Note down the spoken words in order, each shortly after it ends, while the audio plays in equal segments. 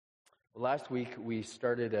Last week we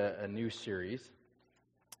started a new series.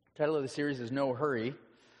 The title of the series is No Hurry,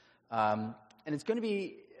 and it's going to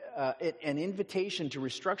be an invitation to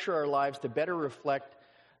restructure our lives to better reflect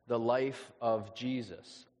the life of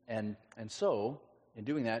Jesus, and so in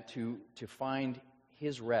doing that to find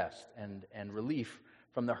his rest and relief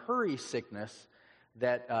from the hurry sickness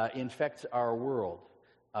that infects our world,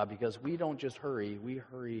 because we don't just hurry, we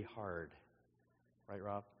hurry hard. Right,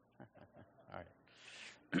 Rob? All right.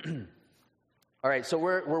 All right, so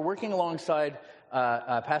we're working alongside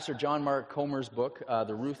Pastor John Mark Comer's book,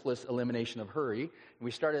 The Ruthless Elimination of Hurry. We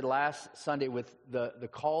started last Sunday with the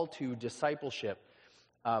call to discipleship.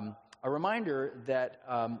 A reminder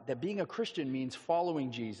that being a Christian means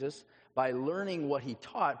following Jesus by learning what he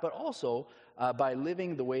taught, but also by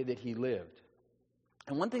living the way that he lived.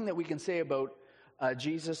 And one thing that we can say about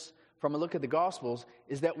Jesus from a look at the Gospels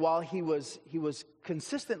is that while he was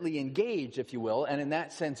consistently engaged, if you will, and in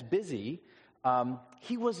that sense busy,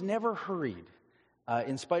 he was never hurried,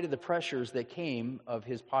 in spite of the pressures that came of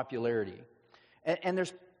his popularity. And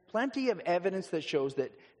there's plenty of evidence that shows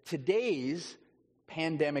that today's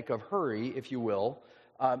pandemic of hurry, if you will,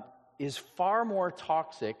 is far more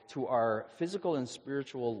toxic to our physical and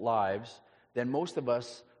spiritual lives than most of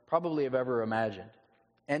us probably have ever imagined.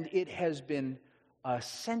 And it has been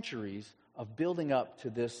centuries of building up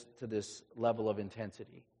to this level of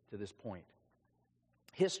intensity, to this point.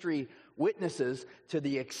 History witnesses to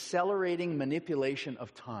the accelerating manipulation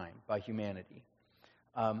of time by humanity.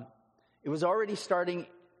 It was already starting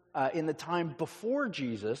in the time before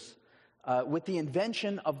Jesus with the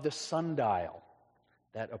invention of the sundial,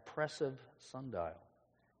 that oppressive sundial.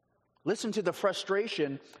 Listen to the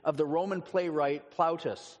frustration of the Roman playwright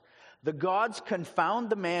Plautus. The gods confound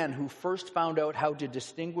the man who first found out how to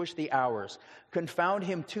distinguish the hours. Confound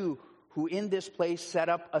him too, who in this place set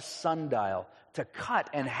up a sundial to cut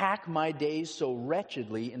and hack my days so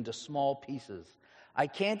wretchedly into small pieces. I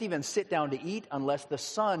can't even sit down to eat unless the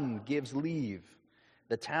sun gives leave.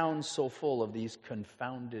 The town's so full of these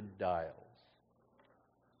confounded dials.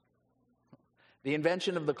 The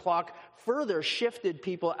invention of the clock further shifted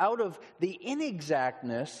people out of the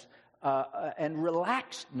inexactness and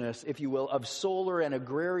relaxedness, if you will, of solar and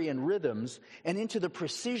agrarian rhythms and into the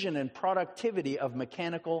precision and productivity of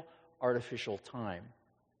mechanical artificial time.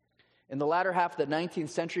 In the latter half of the 19th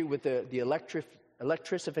century, with the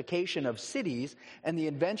electrification of cities and the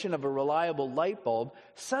invention of a reliable light bulb,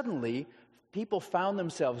 suddenly people found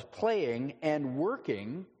themselves playing and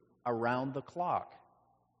working around the clock.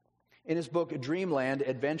 In his book, Dreamland,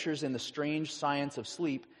 Adventures in the Strange Science of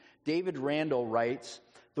Sleep, David Randall writes,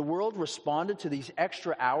 "The world responded to these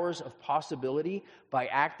extra hours of possibility by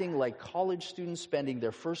acting like college students spending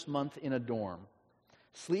their first month in a dorm.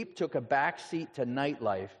 Sleep took a back seat to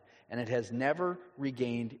nightlife, and it has never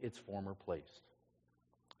regained its former place."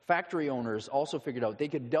 Factory owners also figured out they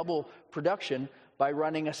could double production by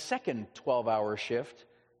running a second 12-hour shift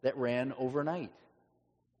that ran overnight.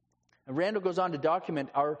 And Randall goes on to document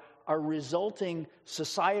our resulting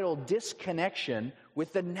societal disconnection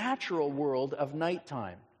with the natural world of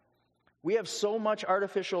nighttime. We have so much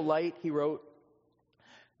artificial light, he wrote,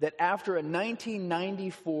 that after a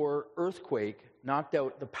 1994 earthquake knocked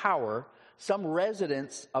out the power, some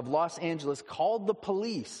residents of Los Angeles called the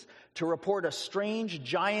police to report a strange,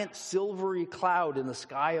 giant, silvery cloud in the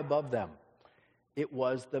sky above them. It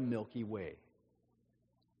was the Milky Way.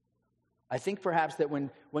 I think perhaps that when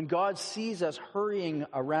God sees us hurrying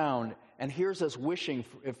around and hears us wishing,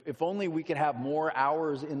 if only we could have more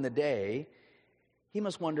hours in the day, he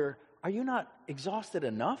must wonder, are you not exhausted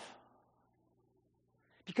enough?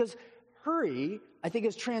 Because hurry, I think,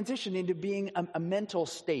 has transitioned into being a mental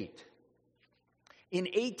state. In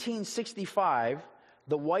 1865,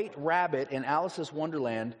 the white rabbit in Alice's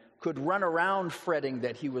Wonderland could run around fretting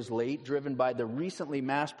that he was late, driven by the recently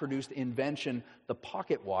mass-produced invention, the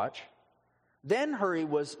pocket watch. Then hurry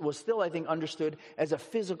was still, I think, understood as a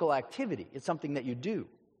physical activity. It's something that you do.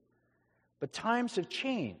 But times have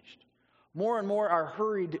changed. More and more, our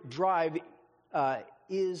hurried drive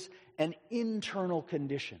is an internal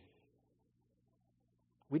condition.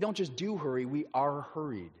 We don't just do hurry, we are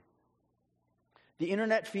hurried. The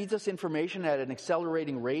internet feeds us information at an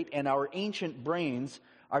accelerating rate, and our ancient brains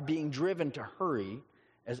are being driven to hurry,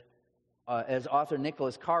 as author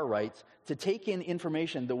Nicholas Carr writes, to take in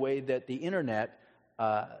information the way that the internet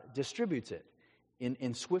distributes it, in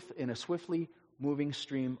a swiftly moving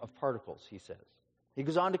stream of particles, he says. He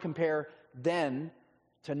goes on to compare then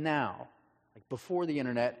to now, like before the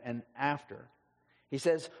internet and after. He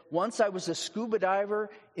says, "Once I was a scuba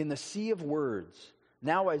diver in the sea of words.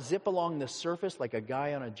 Now I zip along the surface like a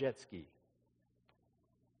guy on a jet ski."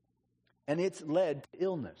 and it's led to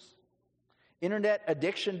illness. Internet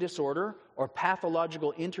addiction disorder, or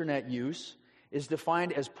pathological internet use, is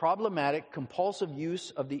defined as problematic, compulsive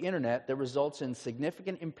use of the internet that results in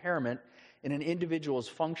significant impairment in an individual's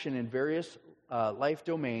function in various life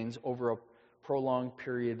domains over a prolonged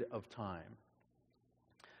period of time.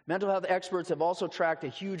 Mental health experts have also tracked a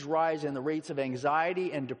huge rise in the rates of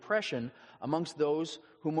anxiety and depression amongst those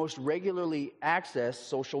who most regularly access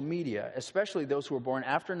social media, especially those who were born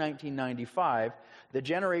after 1995, the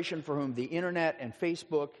generation for whom the internet and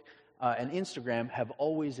Facebook and Instagram have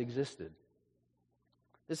always existed.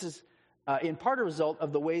 This is in part a result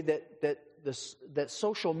of the way that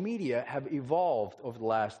social media have evolved over the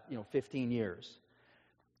last 15 years.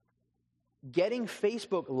 Getting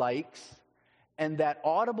Facebook likes and that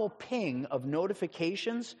audible ping of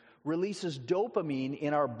notifications releases dopamine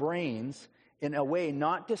in our brains in a way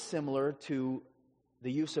not dissimilar to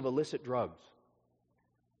the use of illicit drugs.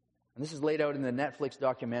 And this is laid out in the Netflix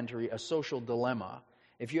documentary, A Social Dilemma.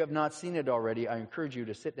 If you have not seen it already, I encourage you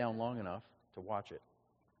to sit down long enough to watch it.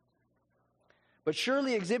 But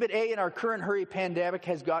surely Exhibit A in our current hurry pandemic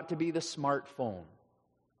has got to be the smartphone.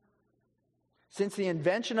 Since the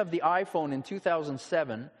invention of the iPhone in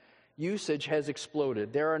 2007, usage has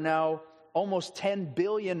exploded. There are now almost 10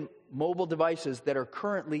 billion mobile devices that are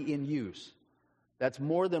currently in use. That's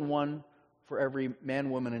more than one for every man,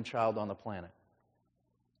 woman, and child on the planet.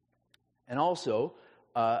 And also,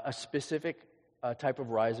 a specific type of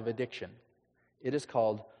rise of addiction. It is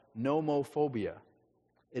called nomophobia.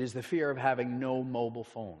 It is the fear of having no mobile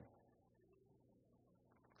phone.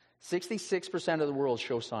 66% of the world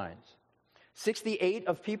show signs. 68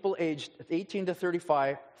 of people aged 18 to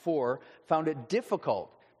 34 found it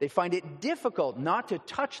difficult. They find it difficult not to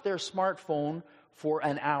touch their smartphone for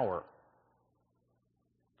an hour.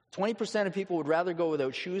 20% of people would rather go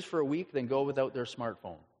without shoes for a week than go without their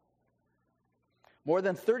smartphone. More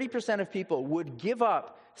than 30% of people would give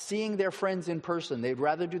up seeing their friends in person. They'd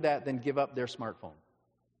rather do that than give up their smartphone.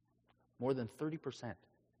 More than 30%.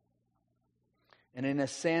 And in a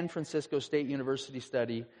San Francisco State University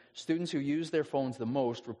study, students who use their phones the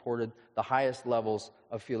most reported the highest levels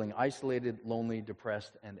of feeling isolated, lonely,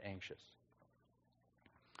 depressed, and anxious.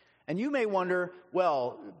 And you may wonder,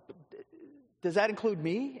 well, does that include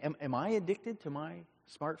me? Am I addicted to my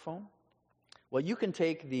smartphone? Well, you can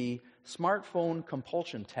take the smartphone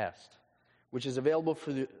compulsion test, which is available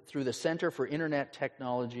through the Center for Internet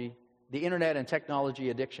Technology, the Internet and Technology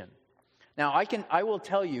Addiction. Now, I will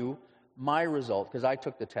tell you my result because I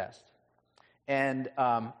took the test. And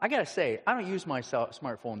I got to say, I don't use my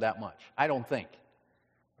smartphone that much. I don't think.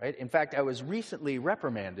 Right? In fact, I was recently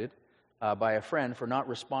reprimanded by a friend for not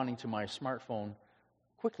responding to my smartphone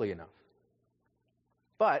quickly enough.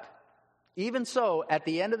 But even so, at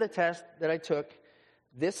the end of the test that I took,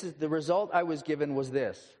 the result I was given was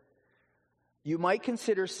this. You might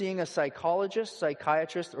consider seeing a psychologist,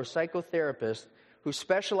 psychiatrist, or psychotherapist who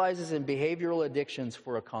specializes in behavioral addictions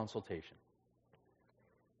for a consultation.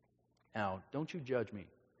 Now, don't you judge me.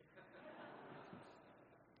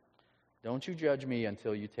 Don't you judge me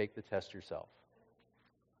until you take the test yourself.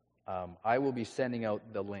 I will be sending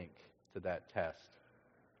out the link to that test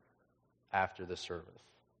after the service,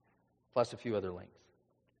 plus a few other links,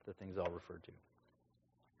 the things I'll refer to.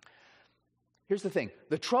 Here's the thing.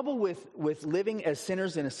 The trouble with living as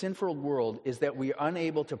sinners in a sinful world is that we are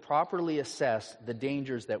unable to properly assess the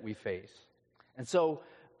dangers that we face. And so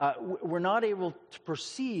we're not able to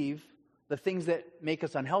perceive the things that make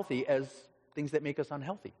us unhealthy as things that make us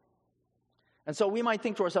unhealthy. And so we might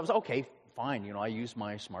think to ourselves, okay, fine, I use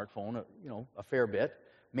my smartphone, a fair bit.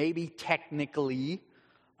 Maybe technically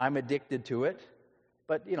I'm addicted to it,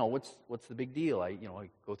 but, what's the big deal? I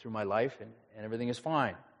go through my life and everything is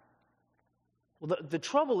fine. Well, the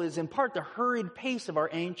trouble is, in part, the hurried pace of our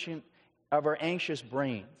anxious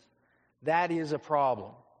brains. That is a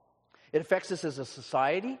problem. It affects us as a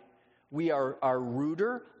society. We are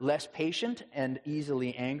ruder, less patient, and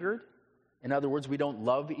easily angered. In other words, we don't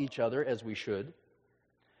love each other as we should.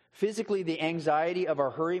 Physically, the anxiety of our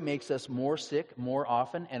hurry makes us more sick more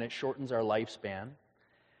often, and it shortens our lifespan.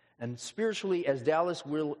 And spiritually, as Dallas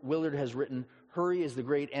Willard has written, hurry is the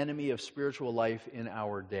great enemy of spiritual life in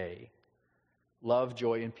our day. Love,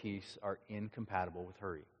 joy, and peace are incompatible with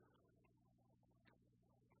hurry.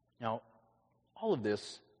 Now, all of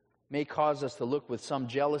this may cause us to look with some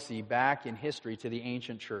jealousy back in history to the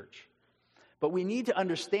ancient church. But we need to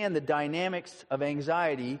understand the dynamics of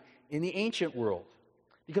anxiety in the ancient world.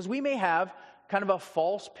 Because we may have kind of a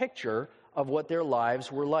false picture of what their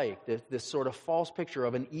lives were like. This sort of false picture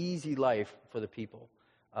of an easy life for the people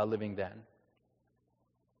living then.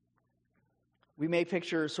 we may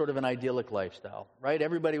picture sort of an idyllic lifestyle, right?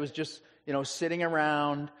 Everybody was just, sitting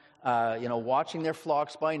around, watching their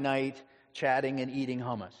flocks by night, chatting and eating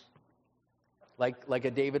hummus, like a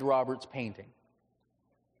David Roberts painting.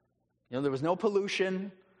 There was no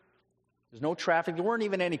pollution, there's no traffic, there weren't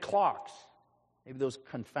even any clocks. Maybe those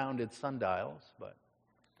confounded sundials,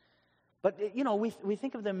 but we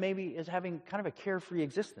think of them maybe as having kind of a carefree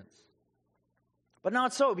existence. But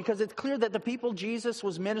not so, because it's clear that the people Jesus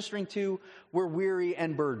was ministering to were weary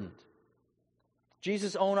and burdened.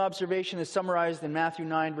 Jesus' own observation is summarized in Matthew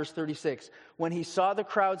 9, verse 36. When he saw the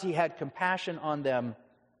crowds, he had compassion on them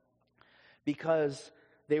because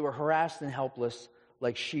they were harassed and helpless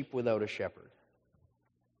like sheep without a shepherd.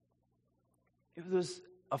 It was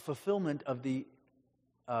a fulfillment of the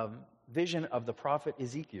vision of the prophet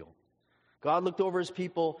Ezekiel. God looked over his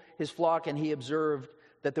people, his flock, and he observed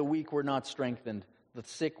that the weak were not strengthened, the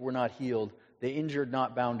sick were not healed, the injured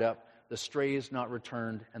not bound up, the strays not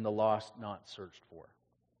returned, and the lost not searched for.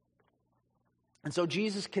 And so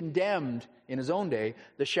Jesus condemned, in his own day,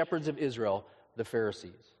 the shepherds of Israel, the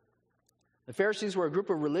Pharisees. The Pharisees were a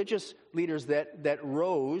group of religious leaders that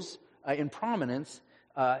rose in prominence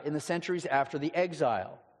in the centuries after the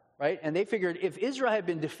exile, right? And they figured if Israel had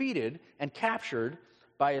been defeated and captured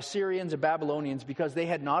by Assyrians and Babylonians because they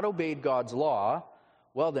had not obeyed God's law,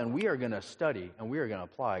 well, then we are going to study and we are going to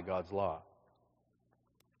apply God's law.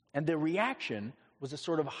 And the reaction was a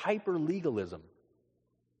sort of hyper-legalism.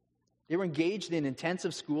 They were engaged in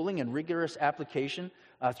intensive schooling and rigorous application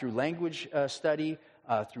through language study,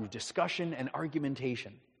 through discussion and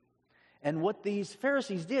argumentation. And what these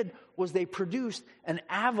Pharisees did was they produced an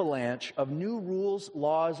avalanche of new rules,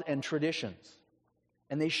 laws, and traditions.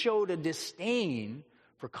 And they showed a disdain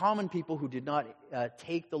for common people who did not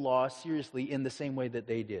take the law seriously in the same way that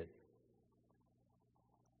they did.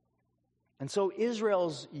 And so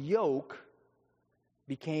Israel's yoke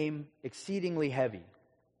became exceedingly heavy.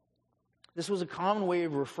 This was a common way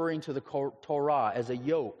of referring to the Torah as a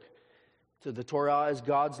yoke. To the Torah as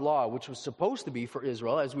God's law, which was supposed to be for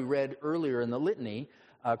Israel, as we read earlier in the litany,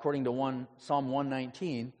 according to Psalm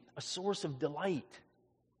 119, a source of delight.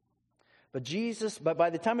 But by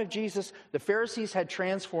the time of Jesus, the Pharisees had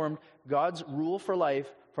transformed God's rule for life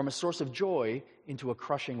from a source of joy into a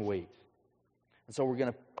crushing weight. And so we're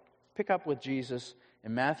going to pick up with Jesus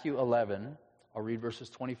in Matthew 11. I'll read verses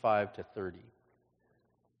 25 to 30.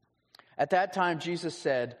 At that time, Jesus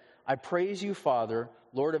said, I praise you, Father,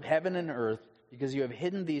 Lord of heaven and earth, because you have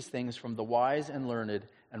hidden these things from the wise and learned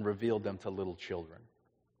and revealed them to little children.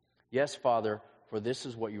 Yes, Father, for this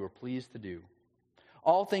is what you were pleased to do.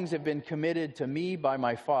 All things have been committed to me by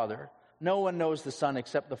my Father. No one knows the Son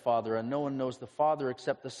except the Father, and no one knows the Father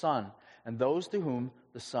except the Son, and those to whom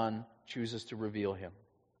the Son chooses to reveal him.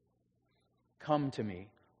 Come to me,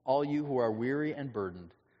 all you who are weary and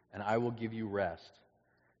burdened, and I will give you rest.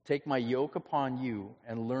 Take my yoke upon you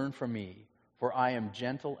and learn from me, for I am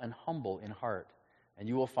gentle and humble in heart, and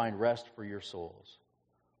you will find rest for your souls.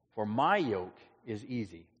 For my yoke is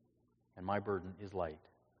easy, and my burden is light.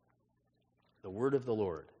 The word of the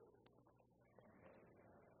Lord.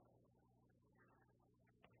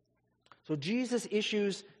 So Jesus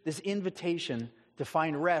issues this invitation to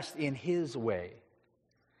find rest in his way.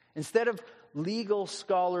 Instead of legal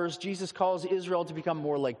scholars, Jesus calls Israel to become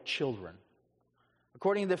more like children.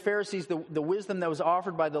 According to the Pharisees, the wisdom that was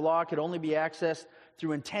offered by the law could only be accessed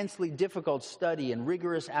through intensely difficult study and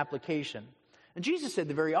rigorous application. And Jesus said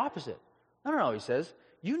the very opposite. No, he says,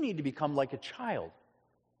 you need to become like a child.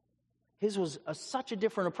 His was such a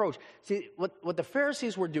different approach. See, what the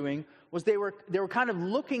Pharisees were doing was they were kind of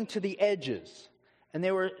looking to the edges. And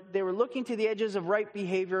they were looking to the edges of right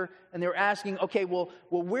behavior, and they were asking, okay, well,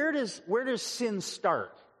 where does sin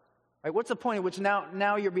start? Right? What's the point at which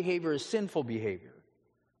now your behavior is sinful behavior?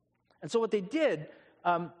 And so what they did,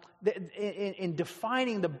 in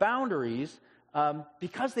defining the boundaries,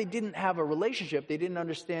 because they didn't have a relationship, they didn't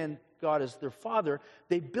understand God as their Father,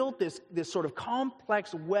 they built this sort of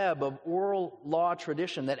complex web of oral law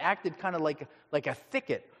tradition that acted kind of like a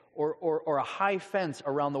thicket or a high fence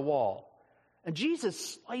around the wall. And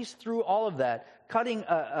Jesus sliced through all of that, cutting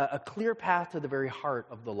a clear path to the very heart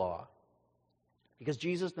of the law. Because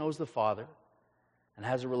Jesus knows the Father and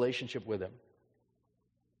has a relationship with him.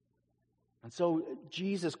 And so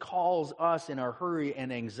Jesus calls us in our hurry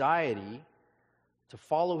and anxiety to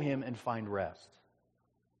follow him and find rest.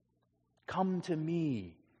 Come to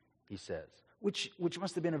me, he says, which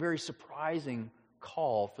must have been a very surprising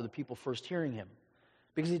call for the people first hearing him.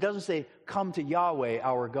 Because he doesn't say, come to Yahweh,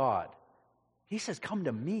 our God. He says, come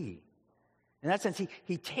to me. In that sense,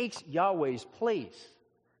 he takes Yahweh's place.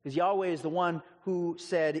 Because Yahweh is the one who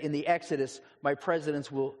said in the Exodus, my presence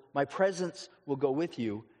will go with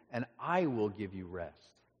you, and I will give you rest.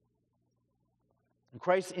 And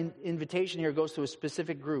Christ's invitation here goes to a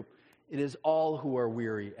specific group. It is all who are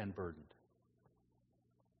weary and burdened.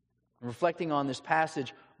 And reflecting on this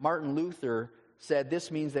passage, Martin Luther said this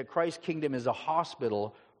means that Christ's kingdom is a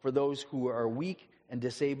hospital for those who are weak and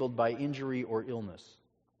disabled by injury or illness.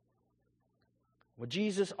 What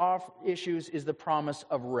Jesus issues is the promise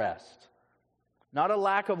of rest. Not a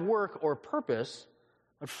lack of work or purpose,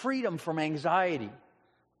 but freedom from anxiety.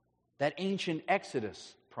 That ancient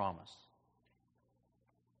Exodus promise.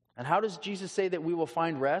 And how does Jesus say that we will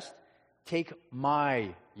find rest? Take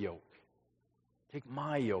my yoke. Take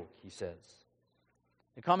my yoke, he says.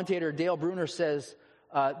 The commentator Dale Bruner says,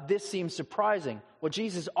 this seems surprising. What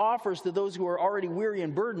Jesus offers to those who are already weary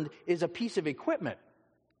and burdened is a piece of equipment.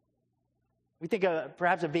 We think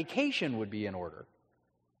perhaps a vacation would be in order.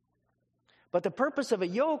 But the purpose of a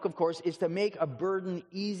yoke, of course, is to make a burden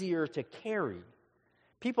easier to carry.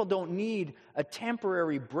 People don't need a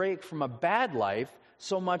temporary break from a bad life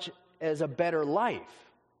so much as a better life.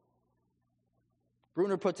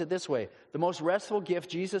 Bruner puts it this way: the most restful gift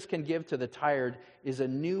Jesus can give to the tired is a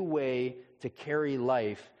new way to carry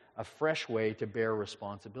life, a fresh way to bear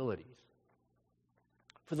responsibilities.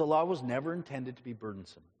 For the law was never intended to be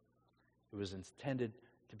burdensome. It was intended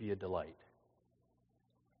to be a delight.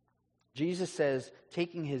 Jesus says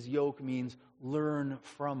taking his yoke means learn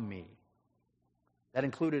from me. That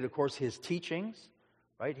included, of course, his teachings,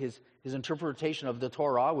 right? His interpretation of the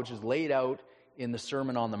Torah, which is laid out in the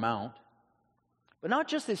Sermon on the Mount. But not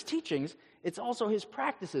just his teachings, it's also his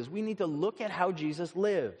practices. We need to look at how Jesus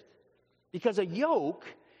lived. Because a yoke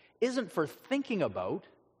isn't for thinking about.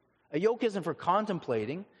 A yoke isn't for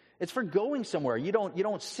contemplating. It's for going somewhere. You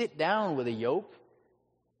don't sit down with a yoke.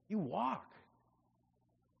 You walk.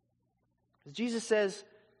 As Jesus says,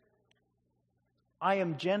 I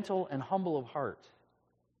am gentle and humble of heart.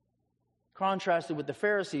 Contrasted with the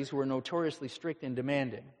Pharisees, who were notoriously strict and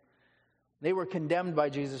demanding. They were condemned by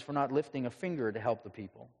Jesus for not lifting a finger to help the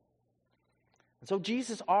people. And so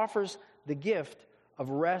Jesus offers the gift of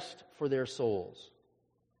rest for their souls.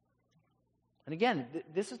 And again,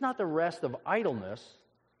 this is not the rest of idleness.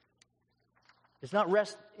 It's not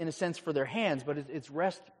rest in a sense for their hands, but it's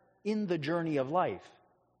rest in the journey of life.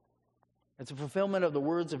 It's a fulfillment of the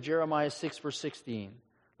words of Jeremiah 6, verse 16.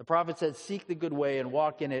 The prophet said, seek the good way and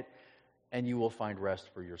walk in it, and you will find rest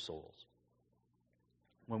for your souls.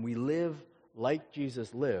 When we live like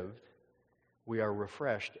Jesus lived, we are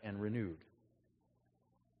refreshed and renewed.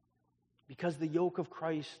 Because the yoke of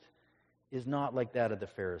Christ is not like that of the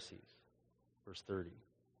Pharisees. Verse 30.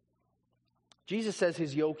 Jesus says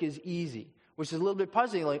his yoke is easy, which is a little bit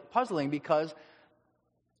puzzling because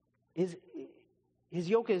his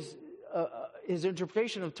yoke is, his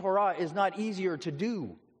interpretation of Torah is not easier to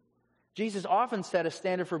do. Jesus often set a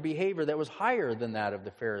standard for behavior that was higher than that of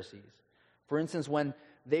the Pharisees. For instance, when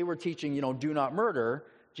they were teaching, do not murder,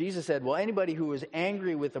 Jesus said, well, anybody who is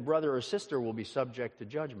angry with a brother or sister will be subject to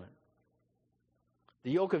judgment.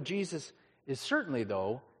 The yoke of Jesus is certainly,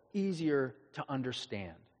 though, easier to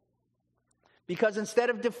understand. Because instead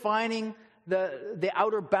of defining the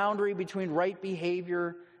outer boundary between right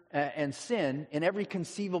behavior and sin in every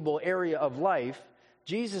conceivable area of life,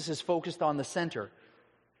 Jesus is focused on the center.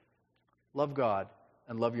 Love God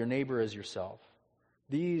and love your neighbor as yourself.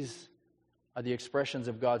 These are the expressions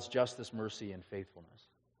of God's justice, mercy, and faithfulness.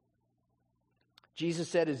 Jesus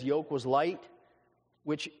said his yoke was light,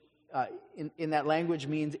 which in that language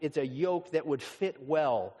means it's a yoke that would fit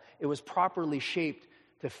well. It was properly shaped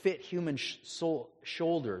to fit human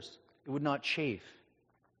shoulders. It would not chafe.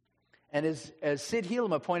 And as Sid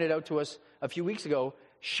Helema pointed out to us a few weeks ago,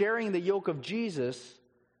 sharing the yoke of Jesus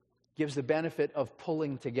gives the benefit of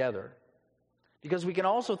pulling together. Because we can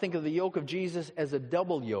also think of the yoke of Jesus as a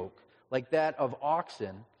double yoke, like that of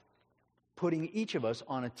oxen, putting each of us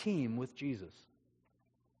on a team with Jesus.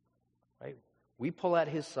 Right? We pull at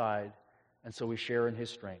his side, and so we share in his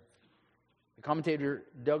strength. The commentator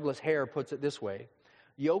Douglas Hare puts it this way: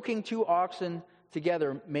 yoking two oxen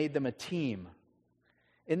together made them a team.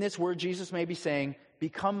 In this word, Jesus may be saying,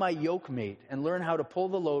 become my yoke mate and learn how to pull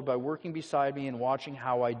the load by working beside me and watching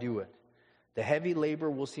how I do it. The heavy labor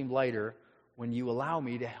will seem lighter when you allow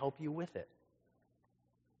me to help you with it.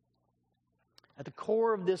 At the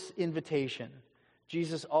core of this invitation,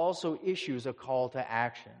 Jesus also issues a call to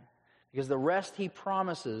action, because the rest he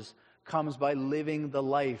promises comes by living the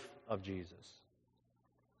life of Jesus.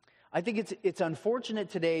 I think it's unfortunate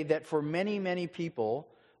today that for many, many people,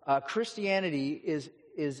 Christianity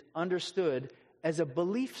is understood as a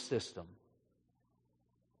belief system.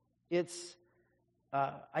 It's,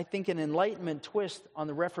 I think, an Enlightenment twist on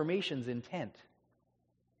the Reformation's intent.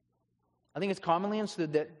 I think it's commonly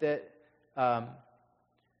understood that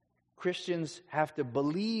Christians have to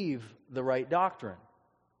believe the right doctrine,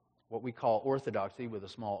 what we call orthodoxy with a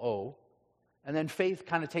small o, and then faith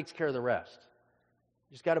kind of takes care of the rest.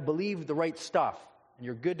 You just got to believe the right stuff, and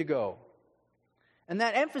you're good to go. And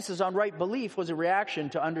that emphasis on right belief was a reaction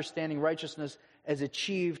to understanding righteousness as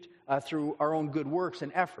achieved through our own good works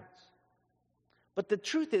and efforts. But the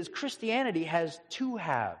truth is, Christianity has two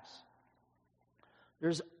halves.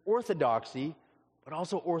 There's orthodoxy, but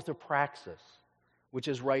also orthopraxis, which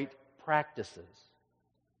is right practices.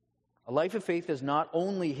 A life of faith is not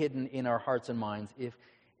only hidden in our hearts and minds.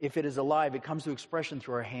 If it is alive, it comes to expression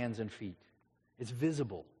through our hands and feet. It's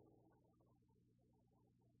visible.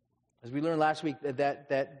 As we learned last week,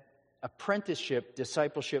 that apprenticeship,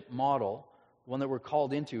 discipleship model, one that we're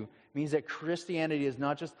called into, means that Christianity is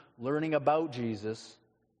not just learning about Jesus,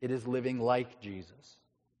 it is living like Jesus.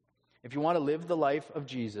 If you want to live the life of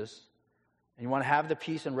Jesus, and you want to have the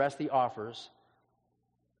peace and rest he offers,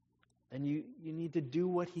 then you need to do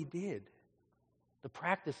what he did, the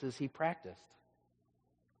practices he practiced.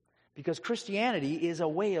 Because Christianity is a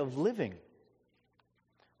way of living.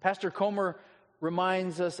 Pastor Comer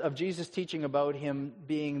reminds us of Jesus' teaching about him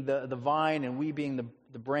being the vine and we being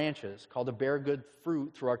the branches, called to bear good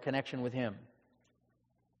fruit through our connection with him.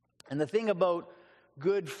 And the thing about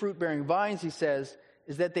good fruit-bearing vines, he says,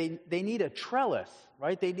 is that they need a trellis,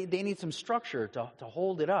 right? They need some structure to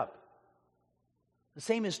hold it up. The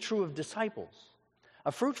same is true of disciples.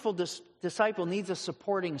 A fruitful disciple needs a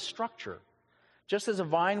supporting structure. Just as a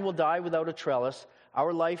vine will die without a trellis,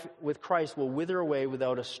 our life with Christ will wither away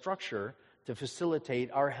without a structure to facilitate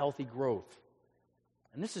our healthy growth.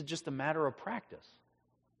 And this is just a matter of practice.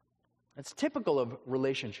 It's typical of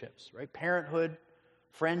relationships, right? Parenthood,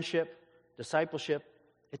 friendship, discipleship.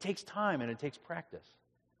 It takes time and it takes practice.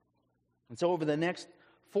 And so over the next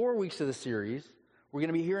 4 weeks of the series, we're going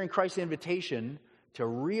to be hearing Christ's invitation to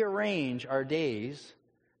rearrange our days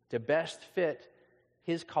to best fit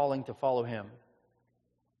his calling to follow him,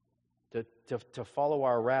 to follow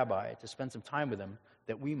our rabbi, to spend some time with him,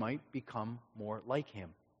 that we might become more like him.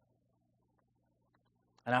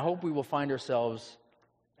 And I hope we will find ourselves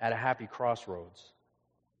at a happy crossroads.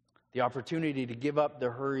 The opportunity to give up the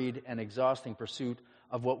hurried and exhausting pursuit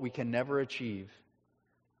of what we can never achieve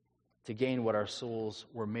to gain what our souls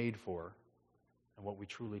were made for and what we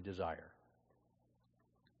truly desire.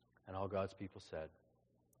 And all God's people said,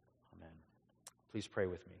 Amen. Please pray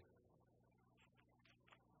with me.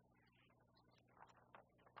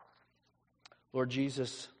 Lord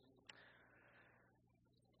Jesus,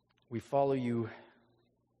 we follow you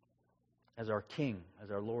as our King, as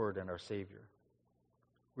our Lord and our Savior.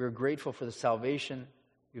 We are grateful for the salvation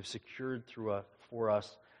you have secured for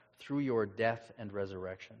us through your death and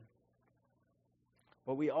resurrection.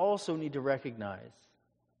 But we also need to recognize,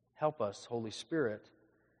 help us, Holy Spirit,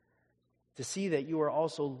 to see that you are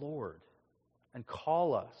also Lord and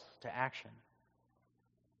call us to action.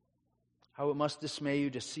 How it must dismay you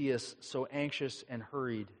to see us so anxious and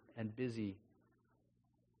hurried and busy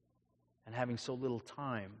and having so little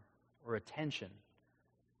time or attention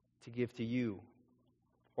to give to you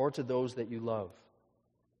or to those that you love.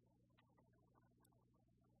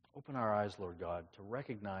 Open our eyes, Lord God, to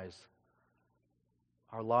recognize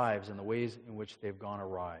our lives and the ways in which they've gone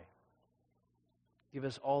awry. Give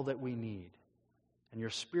us all that we need, and your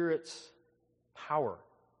Spirit's power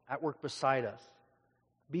at work beside us.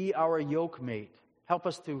 Be our yoke mate. Help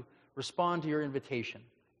us to respond to your invitation,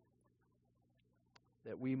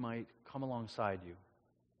 that we might come alongside you,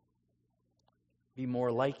 be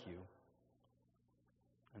more like you,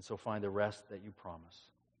 and so find the rest that you promise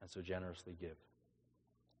and so generously give.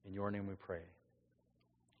 In your name we pray.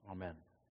 Amen.